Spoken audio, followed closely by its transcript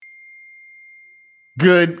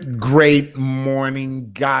Good, great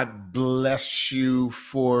morning. God bless you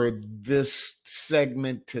for this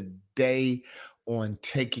segment today on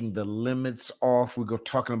taking the limits off. We're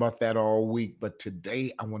talking about that all week, but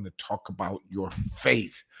today I want to talk about your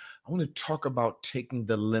faith. I want to talk about taking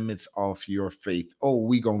the limits off your faith. Oh,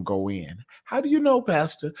 we gonna go in. How do you know,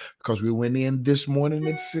 Pastor? Because we went in this morning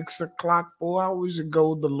at 6 o'clock, 4 hours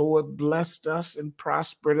ago. The Lord blessed us and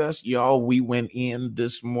prospered us. Y'all, we went in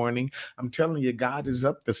this morning. I'm telling you, God is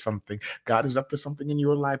up to something. God is up to something in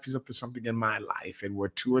your life. He's up to something in my life. And where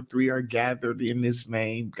two or three are gathered in his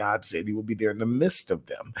name, God said he will be there in the midst of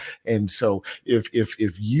them. And so if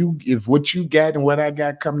what you got and what I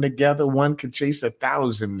got come together, one can chase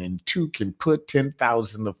 1,000 and two can put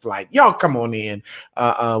 10,000 to flight. Y'all come on in.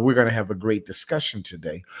 We're going to have a great discussion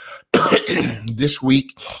today. This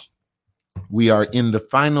week, we are in the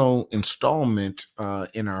final installment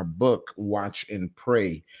in our book, Watch and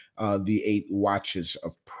Pray, the 8 Watches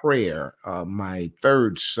of Prayer, my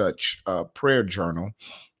third such prayer journal.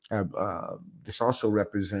 This also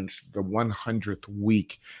represents the 100th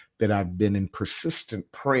week that I've been in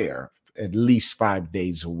persistent prayer, at least 5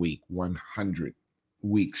 days a week, 100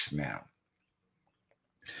 weeks now.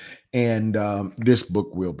 And this book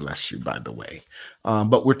will bless you, by the way.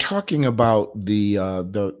 But we're talking about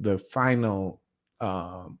the final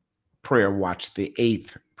uh, prayer watch, the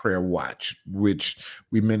 8th prayer watch, which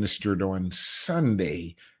we ministered on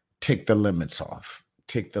Sunday. Take the limits off.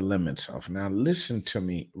 Take the limits off. Now, listen to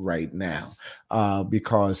me right now,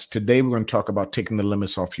 because today we're going to talk about taking the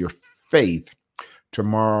limits off your faith.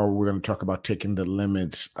 Tomorrow we're going to talk about taking the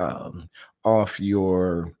limits off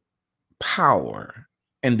your power.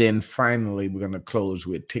 And then finally, we're going to close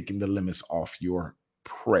with taking the limits off your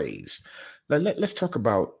praise. Let's talk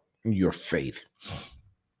about your faith.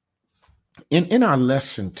 In our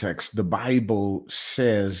lesson text, the Bible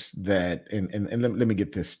says that, and let me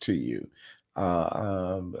get this to you.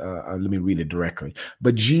 Let me read it directly.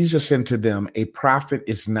 But Jesus said to them, a prophet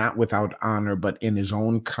is not without honor, but in his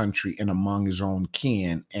own country and among his own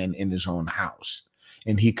kin and in his own house.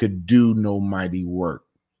 And he could do no mighty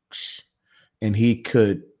works. And he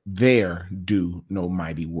could there do no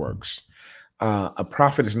mighty works. A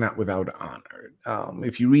prophet is not without honor.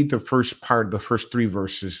 If you read the first part, the first 3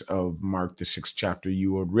 verses of Mark, the 6th chapter,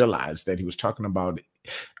 you will realize that he was talking about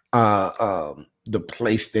the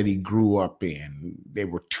place that he grew up in. They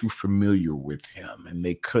were too familiar with him, and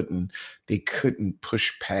they couldn't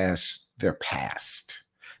push past their past.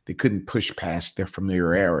 They couldn't push past their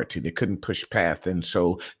familiarity. They couldn't push past, and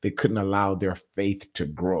so they couldn't allow their faith to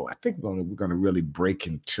grow. I think we're going to really break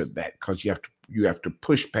into that, because you have to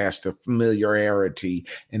push past the familiarity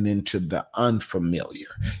and into the unfamiliar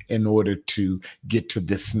in order to get to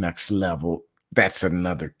this next level. That's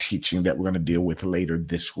another teaching that we're going to deal with later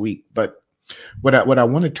this week. But what I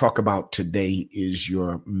want to talk about today is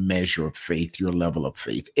your measure of faith, your level of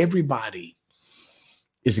faith. Everybody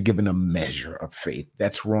is given a measure of faith.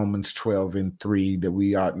 That's Romans 12:3, that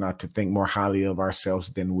we ought not to think more highly of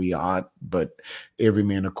ourselves than we ought, but every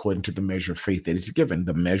man according to the measure of faith that is given.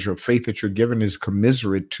 The measure of faith that you're given is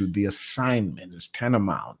commiserate to the assignment, is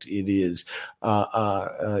tantamount. It is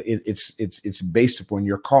it's based upon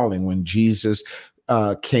your calling. When Jesus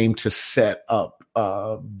came to set up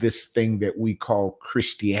this thing that we call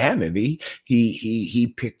Christianity,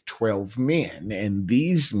 he picked 12 men, and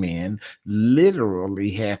these men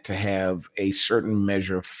literally had to have a certain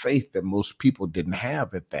measure of faith that most people didn't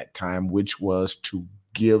have at that time, which was to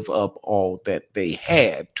give up all that they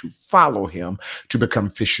had to follow him, to become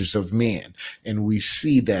fishers of men. And we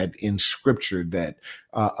see that in scripture, that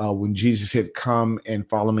when Jesus said, come and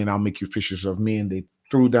follow me and I'll make you fishers of men, they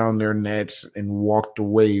threw down their nets and walked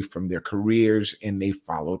away from their careers, and they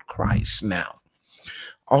followed Christ. Now,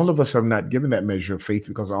 all of us are not given that measure of faith,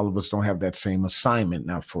 because all of us don't have that same assignment.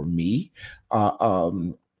 Now, for me, uh,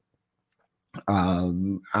 um,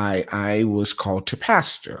 I was called to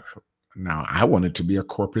pastor. Now, I wanted to be a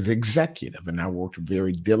corporate executive, and I worked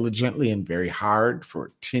very diligently and very hard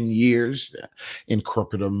for 10 years in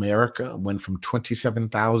corporate America. I went from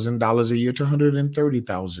 $27,000 a year to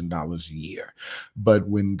 $130,000 a year. But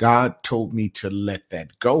when God told me to let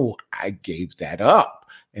that go, I gave that up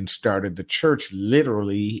and started the church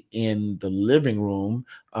literally in the living room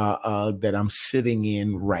that I'm sitting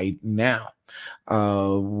in right now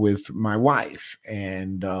with my wife.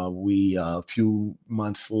 And a few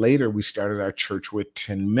months later, we started our church with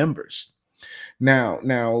 10 members. Now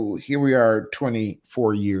here we are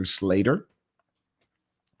 24 years later.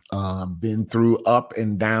 Been through up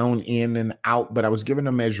and down, in and out, but I was given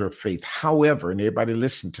a measure of faith. However, and everybody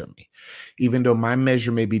listen to me, even though my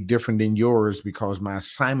measure may be different than yours because my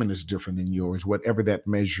assignment is different than yours, whatever that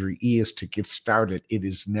measure is to get started, it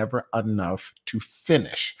is never enough to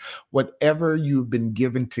finish. Whatever you've been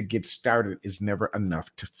given to get started is never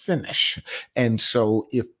enough to finish. And so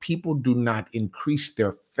if people do not increase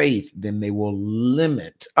their faith, then they will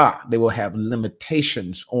they will have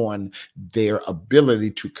limitations on their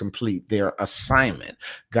ability to complete their assignment.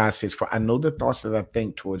 God says, for I know the thoughts that I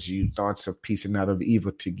think towards you, thoughts of peace and not of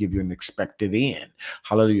evil, to give you an expected end.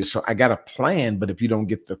 Hallelujah. So I got a plan, but if you don't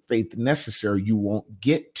get the faith necessary, you won't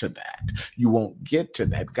get to that. You won't get to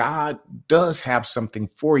that. God does have something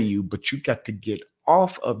for you, but you got to get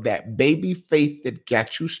off of that baby faith that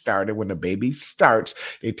got you started. When a baby starts,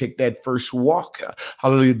 they take that first walk.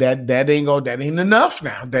 Hallelujah. That ain't enough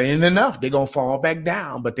now. That ain't enough. They're gonna fall back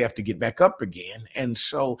down, but they have to get back up again. And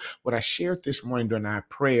so what I shared this morning during our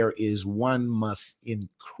prayer is one must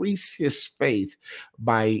increase his faith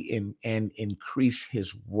and increase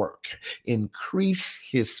his work. Increase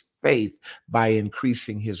his faith by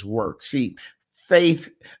increasing his work. See,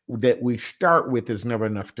 faith that we start with is never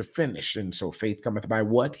enough to finish. And so faith cometh by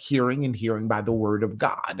what? Hearing, and hearing by the word of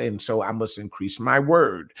God. And so I must increase my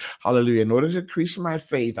word. Hallelujah. In order to increase my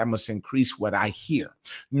faith, I must increase what I hear.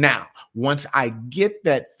 Now, once I get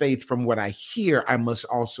that faith from what I hear, I must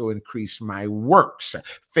also increase my works.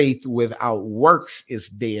 Faith without works is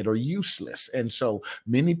dead or useless. And so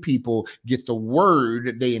many people get the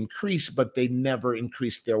word, they increase, but they never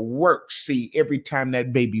increase their works. See, every time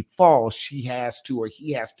that baby falls, she has to or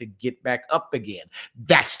he has to get back up again.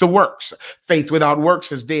 That's the works. Faith without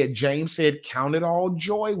works is dead. James said, count it all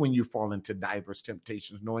joy when you fall into diverse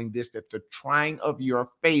temptations, knowing this, that the trying of your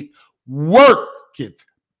faith worketh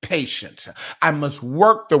patience. I must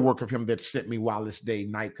work the work of him that sent me while this day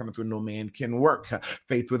night cometh when no man can work.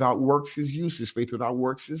 Faith without works is useless. Faith without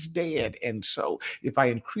works is dead. And so if I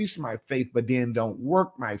increase my faith but then don't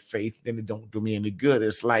work my faith, then it don't do me any good.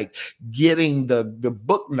 It's like getting the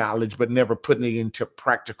book knowledge but never putting it into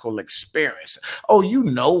practical experience. Oh, you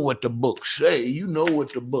know what the books say. You know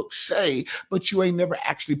what the books say, but you ain't never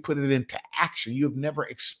actually put it into action. You've never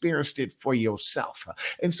experienced it for yourself.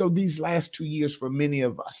 And so these last 2 years for many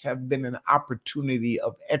of us have been an opportunity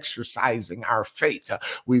of exercising our faith.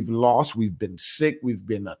 We've been sick, we've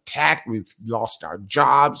been attacked, we've lost our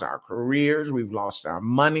jobs, our careers, we've lost our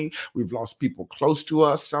money, we've lost people close to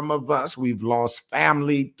us. Some of us, we've lost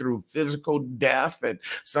family through physical death, and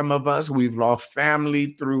some of us, we've lost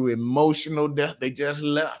family through emotional death. They just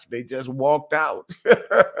left, they just walked out.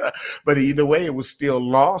 But either way, it was still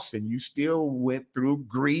lost, and you still went through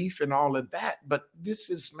grief and all of that. But this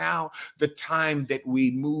is now the time that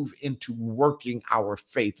we move into working our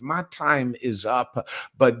faith. My time is up,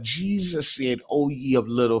 but Jesus said, "O ye of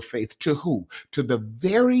little faith," to who? To the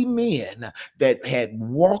very men that had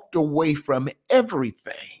walked away from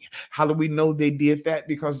everything. How do we know they did that?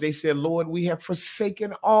 Because they said, "Lord, we have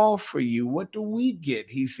forsaken all for you. What do we get?"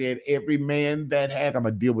 He said, every man that had, I'm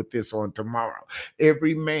going to deal with this on tomorrow.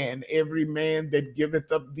 Every man that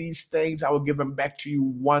giveth up these things, I will give them back to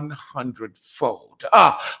you 100-fold.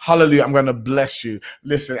 Hallelujah. I'm going to bless you.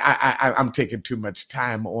 Listen, I'm taking too much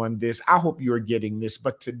time on this. I hope you're getting this,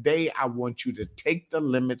 but today I want you to take the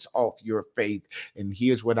limits off your faith. And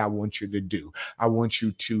here's what I want you to do. I want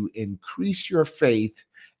you to increase your faith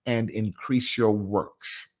and increase your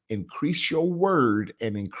works. Increase your word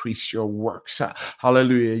and increase your works.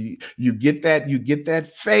 Hallelujah. You get that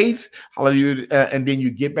faith. Hallelujah. And then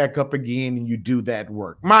you get back up again and you do that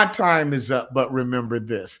work. My time is up, but remember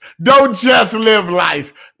this. Don't just live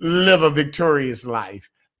life, live a victorious life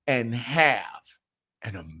and have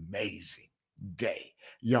an amazing day.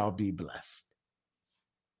 Y'all be blessed.